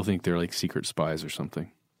still think they're like secret spies or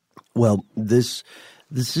something. Well, this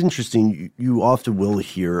is interesting. You often will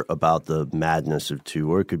hear about the madness of two,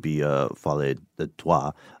 or it could be folie de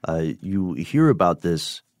trois. You hear about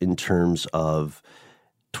this in terms of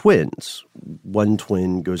twins. One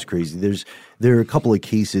twin goes crazy. There are a couple of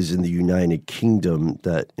cases in the United Kingdom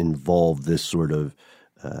that involve this sort of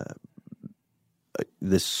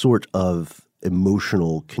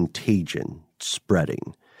emotional contagion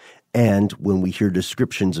spreading. And when we hear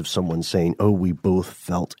descriptions of someone saying, "Oh, we both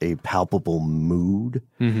felt a palpable mood,"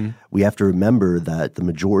 we have to remember that the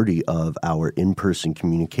majority of our in-person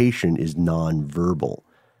communication is nonverbal.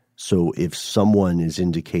 So if someone is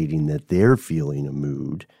indicating that they're feeling a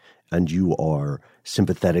mood and you are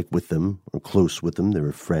sympathetic with them or close with them, they're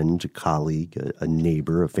a friend, a colleague, a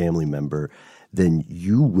neighbor, a family member, then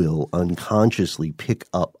you will unconsciously pick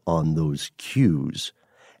up on those cues.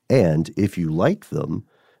 And if you like them,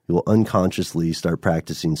 you'll unconsciously start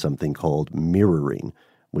practicing something called mirroring,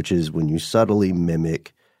 which is when you subtly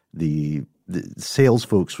mimic the sales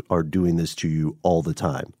folks are doing this to you all the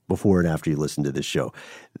time, before and after you listen to this show,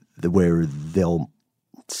 where they'll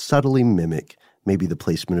subtly mimic maybe the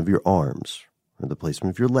placement of your arms or the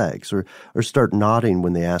placement of your legs, or start nodding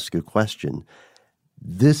when they ask a question.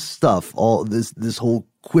 This stuff, all this whole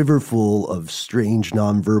quiverful of strange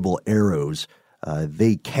nonverbal arrows,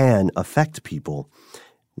 they can affect people,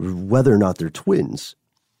 whether or not they're twins.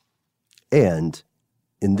 And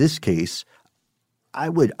in this case, I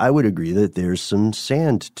would agree that there's some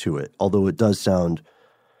sand to it, although it does sound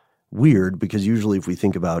weird because usually if we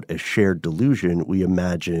think about a shared delusion, we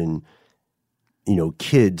imagine,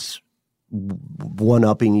 kids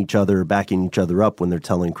one-upping each other, backing each other up when they're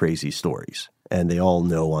telling crazy stories. And they all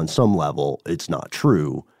know on some level it's not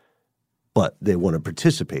true, but they want to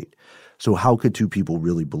participate. So how could two people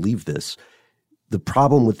really believe this? The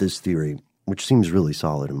problem with this theory, which seems really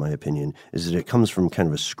solid in my opinion, is that it comes from kind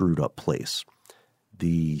of a screwed up place.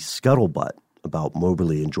 The scuttlebutt about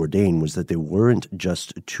Moberly and Jourdain was that they weren't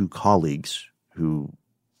just two colleagues who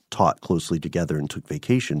taught closely together and took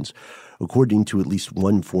vacations. According to at least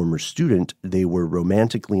one former student, they were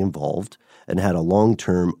romantically involved and had a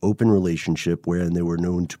long-term open relationship wherein they were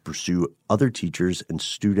known to pursue other teachers and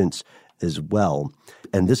students as well.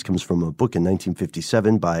 And this comes from a book in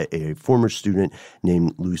 1957 by a former student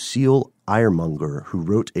named Lucille Eiermunger, who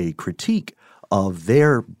wrote a critique of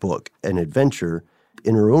their book, An Adventure,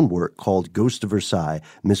 in her own work called Ghost of Versailles,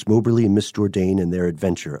 Miss Moberly and Miss Jourdain and Their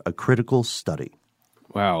Adventure, a critical study.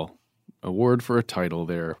 Wow. Award for a title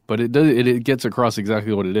there. But it gets across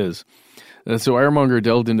exactly what it is. So Eiermunger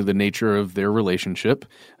delved into the nature of their relationship,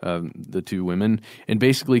 the two women, and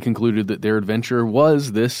basically concluded that their adventure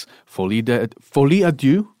was this folie à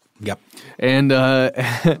deux. Yep. And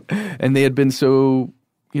and they had been so,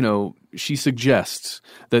 she suggests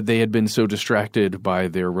that they had been so distracted by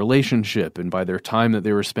their relationship and by their time that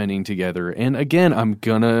they were spending together. And again, I'm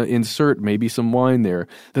going to insert maybe some wine there,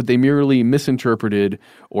 that they merely misinterpreted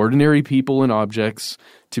ordinary people and objects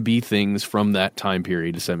to be things from that time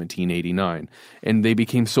period, 1789. And they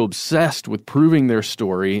became so obsessed with proving their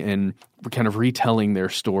story and kind of retelling their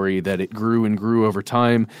story that it grew and grew over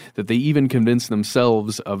time, that they even convinced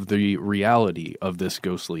themselves of the reality of this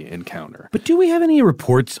ghostly encounter. But do we have any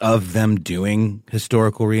reports of them doing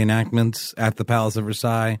historical reenactments at the Palace of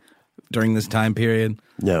Versailles during this time period?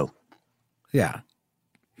 No. Yeah.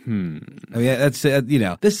 I mean, that's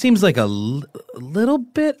this seems like a little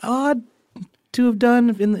bit odd to have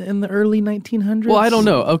done in the early 1900s. Well, I don't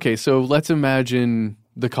know. Okay, so let's imagine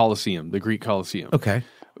the Colosseum, the Greek Colosseum. Okay.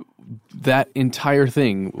 That entire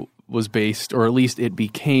thing was based, or at least it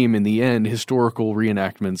became in the end, historical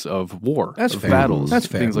reenactments of war, of battles, That's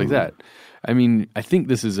fair. things like that. I mean, I think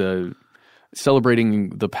this is celebrating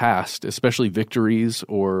the past, especially victories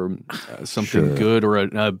or something good or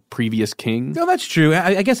a previous king. No, that's true.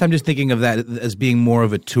 I guess I'm just thinking of that as being more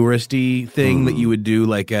of a touristy thing that you would do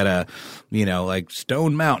like at a, like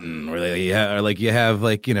Stone Mountain or you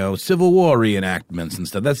have Civil War reenactments and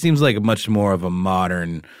stuff. That seems like much more of a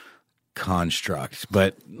modern construct.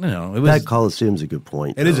 But, it was... That Colosseum's a good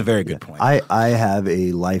point. It is a very good point. I have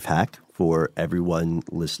a life hack for everyone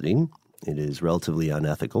listening. It is relatively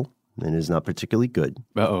unethical. And is not particularly good.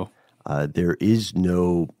 Uh-oh. There is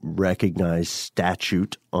no recognized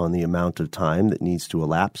statute on the amount of time that needs to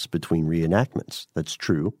elapse between reenactments. That's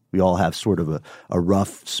true. We all have sort of a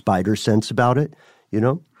rough spider sense about it,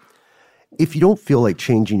 If you don't feel like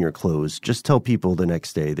changing your clothes, just tell people the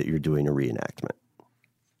next day that you're doing a reenactment.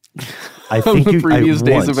 I think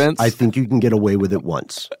events? I think you can get away with it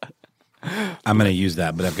once. I'm going to use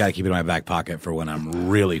that, but I've got to keep it in my back pocket for when I'm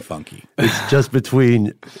really funky. It's just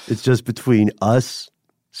between us,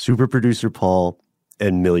 super producer Paul,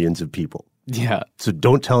 and millions of people. Yeah. So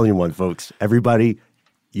don't tell anyone, folks. Everybody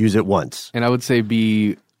use it once. And I would say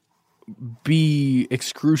be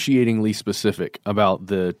excruciatingly specific about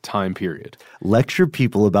the time period. Lecture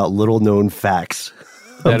people about little known facts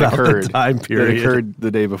that about occurred, the time period. That occurred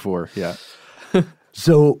the day before. Yeah.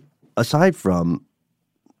 So aside from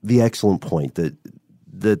the excellent point that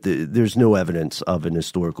there's no evidence of an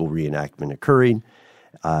historical reenactment occurring,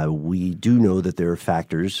 we do know that there are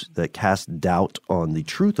factors that cast doubt on the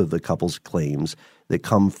truth of the couple's claims that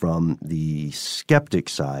come from the skeptic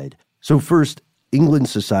side. So first, England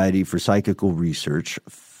Society for Psychical Research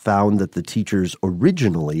found that the teachers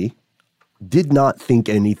originally did not think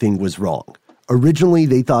anything was wrong. Originally,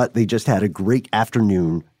 they thought they just had a great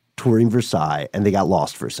afternoon touring Versailles, and they got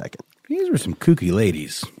lost for a second. These were some kooky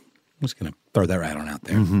ladies. I'm just going to throw that right on out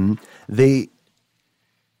there. Mm-hmm. They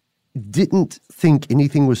didn't think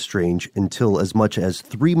anything was strange until as much as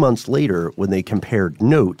 3 months later when they compared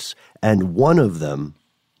notes, and one of them,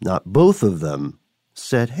 not both of them,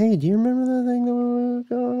 said, "Hey, do you remember that thing that was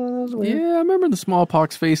going on? That was weird." Yeah, I remember the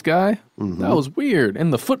smallpox face guy. Mm-hmm. That was weird.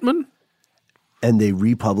 And the footman. And they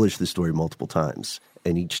republished the story multiple times.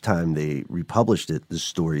 And each time they republished it, the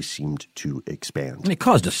story seemed to expand. And it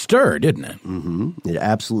caused a stir, didn't it? Mm-hmm. It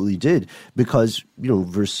absolutely did. Because,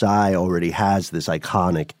 Versailles already has this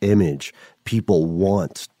iconic image People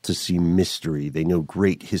want to see mystery. They know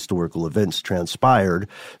great historical events transpired,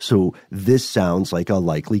 so this sounds like a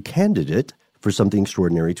likely candidate for something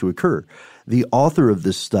extraordinary to occur. The author of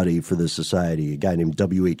this study for the Society, a guy named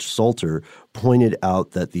W.H. Salter, pointed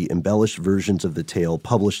out that the embellished versions of the tale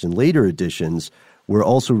published in later editions were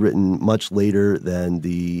also written much later than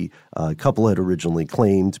the couple had originally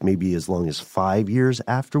claimed, maybe as long as 5 years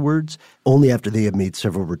afterwards, only after they had made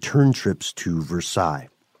several return trips to Versailles.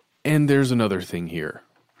 And there's another thing here.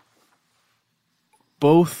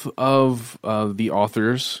 Both of the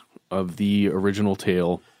authors of the original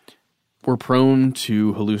tale were prone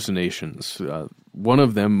to hallucinations. One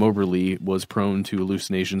of them, Moberly, was prone to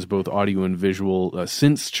hallucinations, both audio and visual,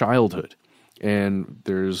 since childhood. And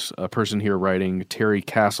there's a person here writing, Terry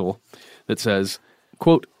Castle, that says,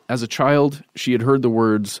 quote, as a child, she had heard the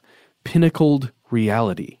words pinnacled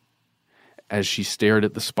reality as she stared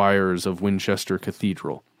at the spires of Winchester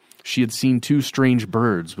Cathedral. She had seen two strange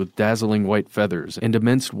birds with dazzling white feathers and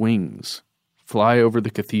immense wings fly over the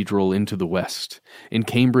cathedral into the west. In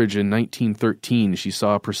Cambridge in 1913, she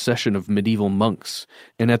saw a procession of medieval monks.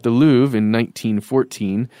 And at the Louvre in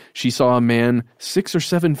 1914, she saw a man 6 or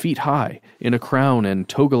 7 feet high in a crown and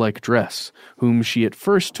toga-like dress, whom she at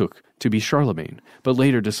first took to be Charlemagne, but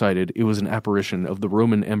later decided it was an apparition of the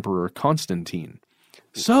Roman Emperor Constantine.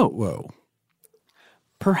 So,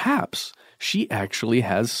 perhaps she actually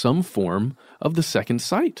has some form of the second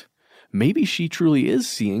sight. Maybe she truly is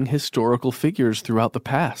seeing historical figures throughout the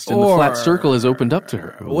past, and the flat circle has opened up to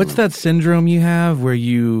her. What's that syndrome you have where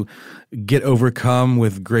you get overcome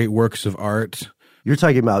with great works of art? You're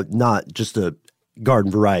talking about not just a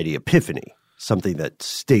garden variety epiphany, something that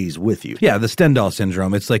stays with you. Yeah, the Stendhal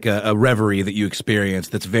syndrome. It's like a reverie that you experience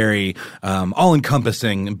that's very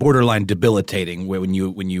all-encompassing and borderline debilitating when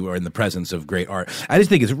you are in the presence of great art. I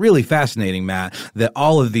just think it's really fascinating, Matt, that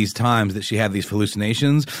all of these times that she had these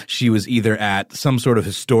hallucinations, she was either at some sort of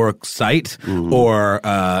historic site or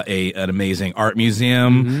an amazing art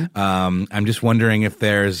museum. I'm just wondering if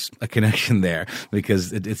there's a connection there,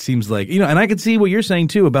 because it seems like, and I could see what you're saying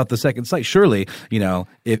too about the second sight. Surely,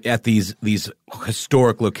 if at these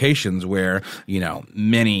historic locations where,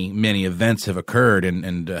 many events have occurred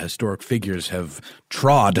and historic figures have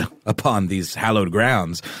trod upon these hallowed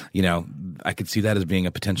grounds, I could see that as being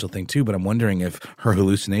a potential thing too. But I'm wondering if her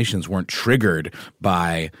hallucinations weren't triggered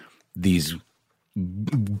by these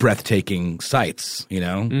breathtaking sights,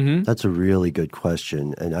 That's a really good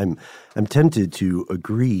question. And I'm tempted to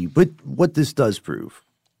agree. But what this does prove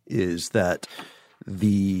is that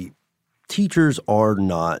the teachers were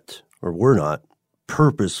not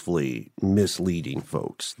purposefully misleading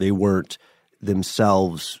folks. They weren't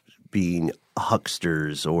themselves being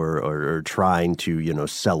hucksters or trying to,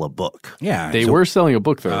 sell a book. Yeah. They were selling a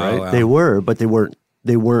book though, right? Wow. They were, but they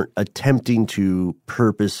weren't attempting to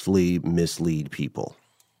purposefully mislead people,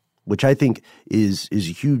 which I think is a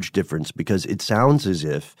huge difference, because it sounds as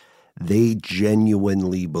if they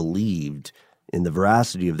genuinely believed in the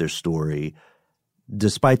veracity of their story,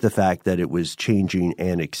 despite the fact that it was changing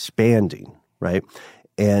and expanding, right?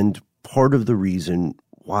 And part of the reason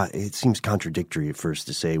why it seems contradictory at first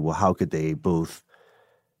to say, well, how could they both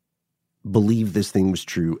believe this thing was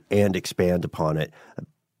true and expand upon it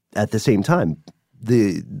at the same time?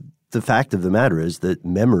 The fact of the matter is that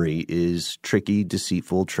memory is tricky,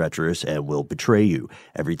 deceitful, treacherous, and will betray you.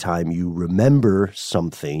 Every time you remember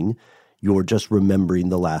something, you're just remembering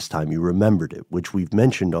the last time you remembered it, which we've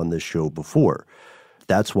mentioned on this show before.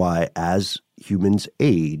 That's why as humans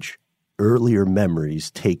age, earlier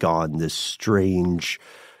memories take on this strange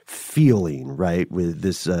feeling, right, with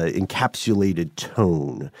this encapsulated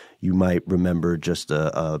tone. You might remember just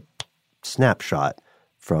a snapshot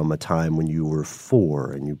from a time when you were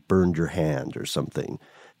 4 and you burned your hand or something.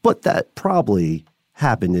 But that probably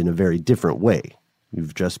happened in a very different way.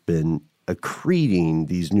 You've just been accreting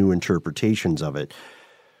these new interpretations of it.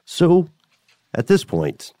 So at this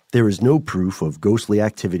point, there is no proof of ghostly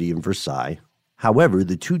activity in Versailles. However,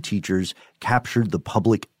 the two teachers captured the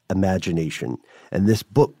public imagination, and this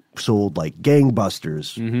book sold like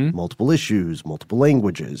gangbusters, multiple issues, multiple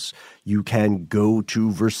languages. You can go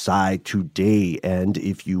to Versailles today and,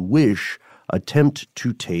 if you wish, attempt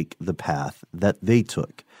to take the path that they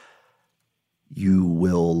took. You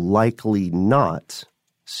will likely not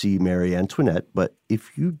see Marie Antoinette, but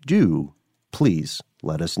if you do, please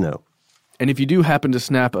let us know. And if you do happen to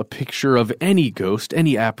snap a picture of any ghost,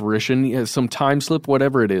 any apparition, some time slip,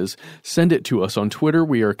 whatever it is, send it to us on Twitter.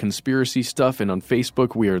 We are Conspiracy Stuff, and on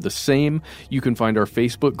Facebook, we are the same. You can find our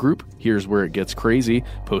Facebook group, Here's Where It Gets Crazy.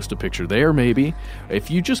 Post a picture there, maybe. If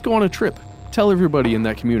you just go on a trip, tell everybody in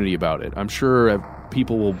that community about it. I'm sure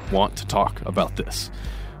people will want to talk about this.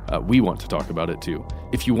 We want to talk about it too.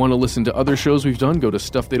 If you want to listen to other shows we've done, go to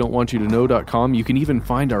stufftheydon'twantyouto.know.com. You can even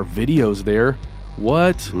find our videos there.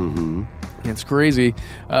 What? Mm-hmm. It's crazy.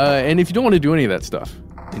 And if you don't want to do any of that stuff,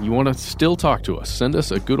 and you want to still talk to us, send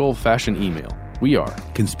us a good old-fashioned email. We are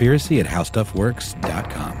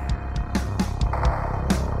conspiracy@howstuffworks.com.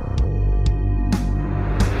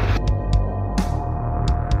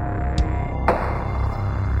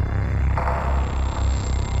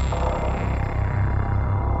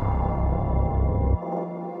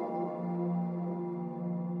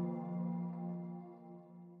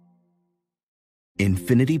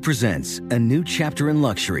 Infinity presents a new chapter in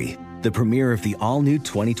luxury, the premiere of the all-new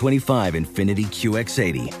 2025 Infinity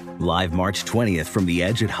QX80, live March 20th from the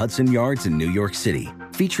Edge at Hudson Yards in New York City,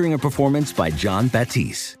 featuring a performance by John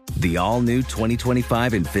Batiste. The all-new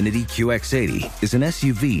 2025 Infinity QX80 is an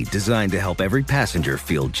SUV designed to help every passenger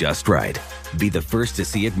feel just right. Be the first to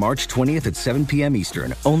see it March 20th at 7 p.m.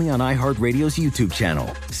 Eastern, only on iHeartRadio's YouTube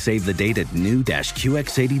channel. Save the date at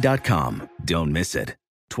new-QX80.com. Don't miss it.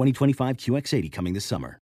 2025 QX80 coming this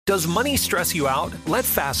summer. Does money stress you out? Let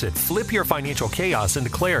Facet flip your financial chaos into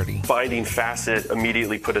clarity. Finding Facet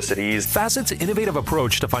immediately put us at ease. Facet's innovative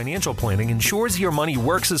approach to financial planning ensures your money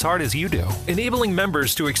works as hard as you do, enabling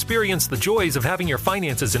members to experience the joys of having your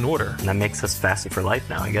finances in order. And that makes us Facet for life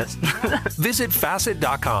now, I guess. Visit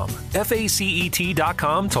Facet.com,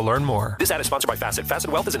 FACET.com to learn more. This ad is sponsored by Facet.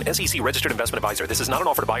 Facet Wealth is an SEC registered investment advisor. This is not an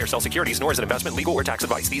offer to buy or sell securities, nor is it investment, legal, or tax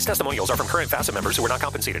advice. These testimonials are from current Facet members who are not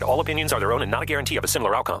compensated. All opinions are their own and not a guarantee of a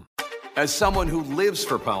similar outcome. As someone who lives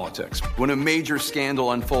for politics, when a major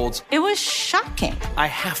scandal unfolds, it was shocking. I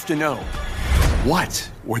have to know, what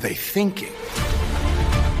were they thinking?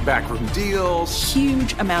 Backroom deals,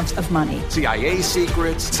 huge amounts of money, CIA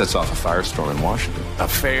secrets, sets off a firestorm in Washington,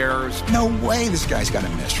 affairs. No way this guy's got a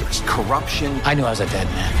mistress. Corruption. I knew I was a dead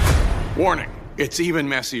man. Warning, it's even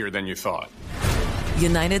messier than you thought.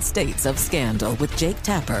 United States of Scandal with Jake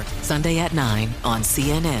Tapper, Sunday at 9 on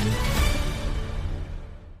CNN.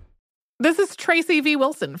 This is Tracy V.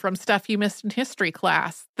 Wilson from Stuff You Missed in History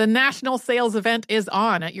class. The national sales event is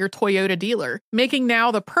on at your Toyota dealer, making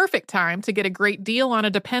now the perfect time to get a great deal on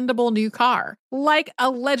a dependable new car. Like a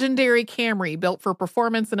legendary Camry built for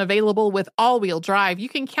performance and available with all-wheel drive, you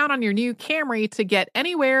can count on your new Camry to get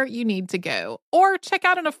anywhere you need to go. Or check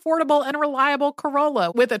out an affordable and reliable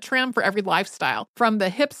Corolla with a trim for every lifestyle. From the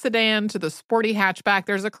hip sedan to the sporty hatchback,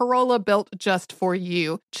 there's a Corolla built just for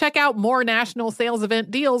you. Check out more national sales event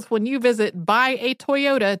deals when you visit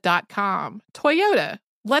buyatoyota.com. Toyota,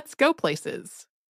 let's go places.